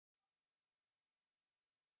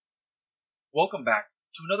Welcome back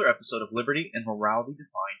to another episode of Liberty and Morality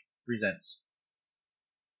Defined presents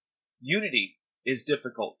Unity is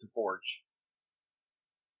difficult to forge.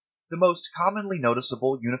 The most commonly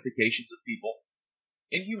noticeable unifications of people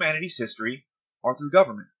in humanity's history are through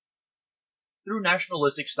government, through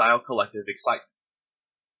nationalistic style collective excitement.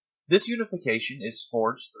 This unification is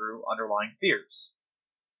forged through underlying fears,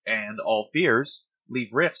 and all fears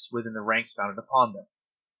leave rifts within the ranks founded upon them.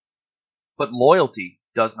 But loyalty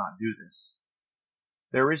does not do this.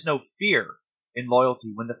 There is no fear in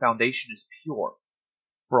loyalty when the foundation is pure,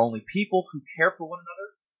 for only people who care for one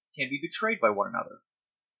another can be betrayed by one another.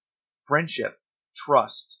 Friendship,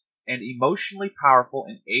 trust, and emotionally powerful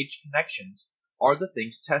and aged connections are the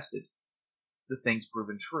things tested, the things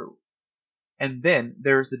proven true. And then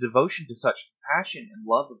there is the devotion to such passion and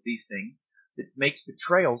love of these things that makes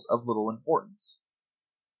betrayals of little importance.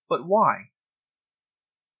 But why?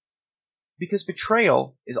 Because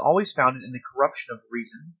betrayal is always founded in the corruption of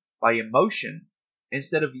reason by emotion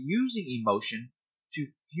instead of using emotion to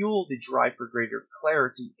fuel the drive for greater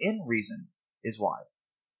clarity in reason is why.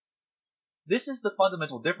 This is the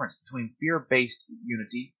fundamental difference between fear-based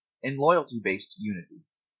unity and loyalty-based unity.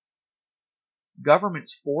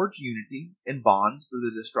 Governments forge unity in bonds through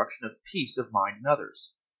the destruction of peace of mind in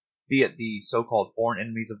others, be it the so-called foreign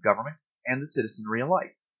enemies of government and the citizenry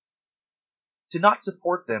alike. To not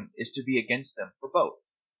support them is to be against them for both.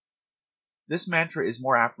 This mantra is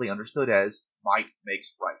more aptly understood as might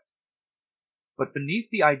makes right. But beneath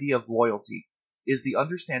the idea of loyalty is the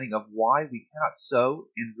understanding of why we cannot sow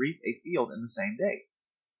and reap a field in the same day.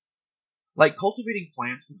 Like cultivating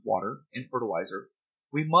plants with water and fertilizer,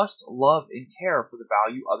 we must love and care for the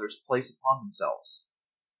value others place upon themselves.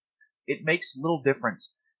 It makes little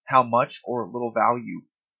difference how much or little value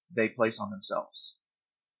they place on themselves.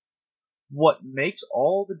 What makes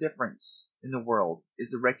all the difference in the world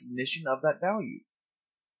is the recognition of that value.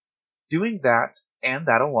 Doing that, and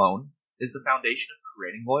that alone, is the foundation of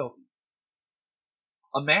creating loyalty.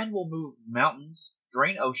 A man will move mountains,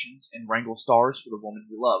 drain oceans, and wrangle stars for the woman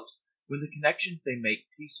he loves when the connections they make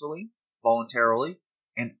peacefully, voluntarily,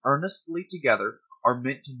 and earnestly together are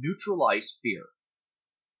meant to neutralize fear,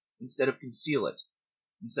 instead of conceal it,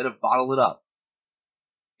 instead of bottle it up,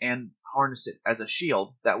 and harness it as a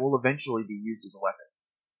shield that will eventually be used as a weapon.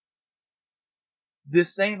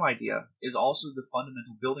 This same idea is also the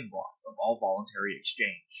fundamental building block of all voluntary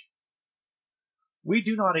exchange. We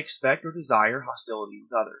do not expect or desire hostility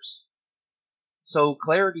with others, so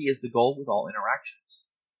clarity is the goal with all interactions.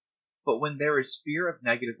 But when there is fear of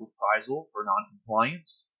negative reprisal for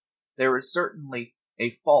noncompliance, there is certainly a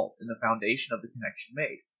fault in the foundation of the connection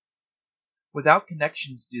made. Without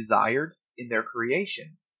connections desired in their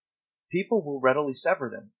creation, people will readily sever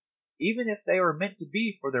them, even if they are meant to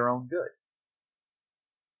be for their own good.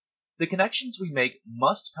 The connections we make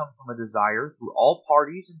must come from a desire through all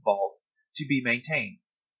parties involved to be maintained.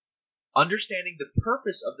 Understanding the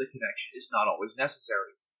purpose of the connection is not always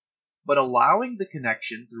necessary, but allowing the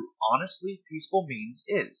connection through honestly peaceful means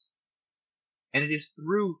is. And it is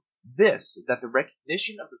through this that the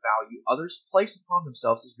recognition of the value others place upon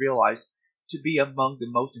themselves is realized to be among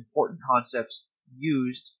the most important concepts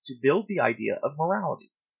used to build the idea of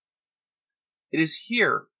morality. It is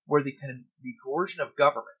here where the coercion of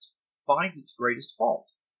government finds its greatest fault.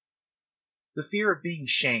 The fear of being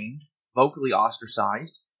shamed, vocally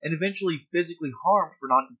ostracized, and eventually physically harmed for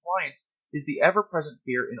noncompliance is the ever-present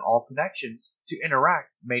fear in all connections to interact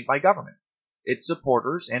made by government, its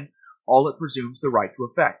supporters, and all it presumes the right to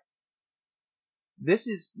effect. This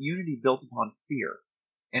is unity built upon fear,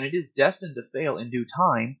 and it is destined to fail in due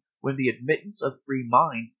time when the admittance of free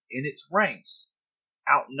minds in its ranks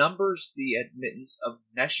outnumbers the admittance of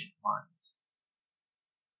nescient minds.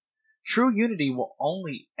 True unity will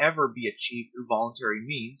only ever be achieved through voluntary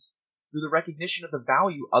means, through the recognition of the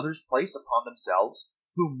value others place upon themselves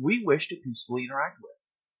whom we wish to peacefully interact with.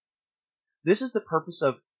 This is the purpose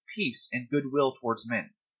of peace and goodwill towards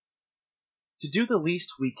men. To do the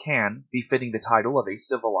least we can, befitting the title of a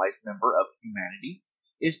civilized member of humanity,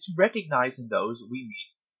 is to recognize in those we meet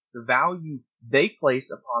the value they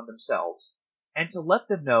place upon themselves, and to let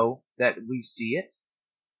them know that we see it,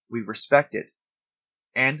 we respect it,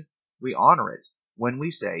 and we honor it when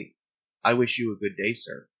we say, "I wish you a good day,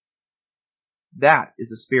 sir." That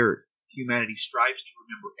is a spirit humanity strives to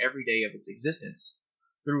remember every day of its existence,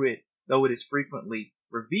 through it, though it is frequently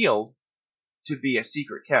revealed to be a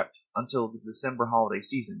secret kept until the December holiday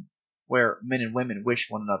season, where men and women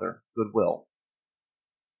wish one another goodwill.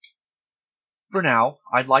 For now,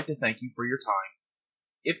 I'd like to thank you for your time.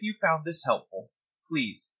 If you found this helpful,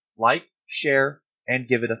 please like, share, and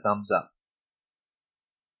give it a thumbs up.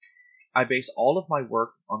 I base all of my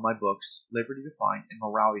work on my books, Liberty Defined and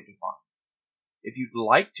Morality Defined. If you'd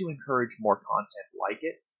like to encourage more content like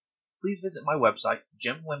it, please visit my website,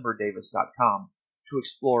 jimlimberdavis.com, to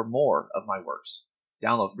explore more of my works,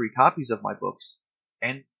 download free copies of my books,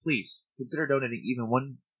 and please consider donating even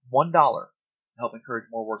 $1 to help encourage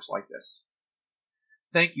more works like this.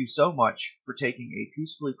 Thank you so much for taking a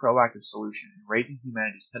peacefully proactive solution in raising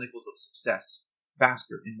humanity's pinnacles of success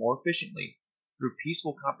faster and more efficiently through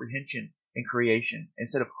peaceful comprehension and creation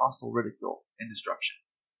instead of hostile ridicule and destruction.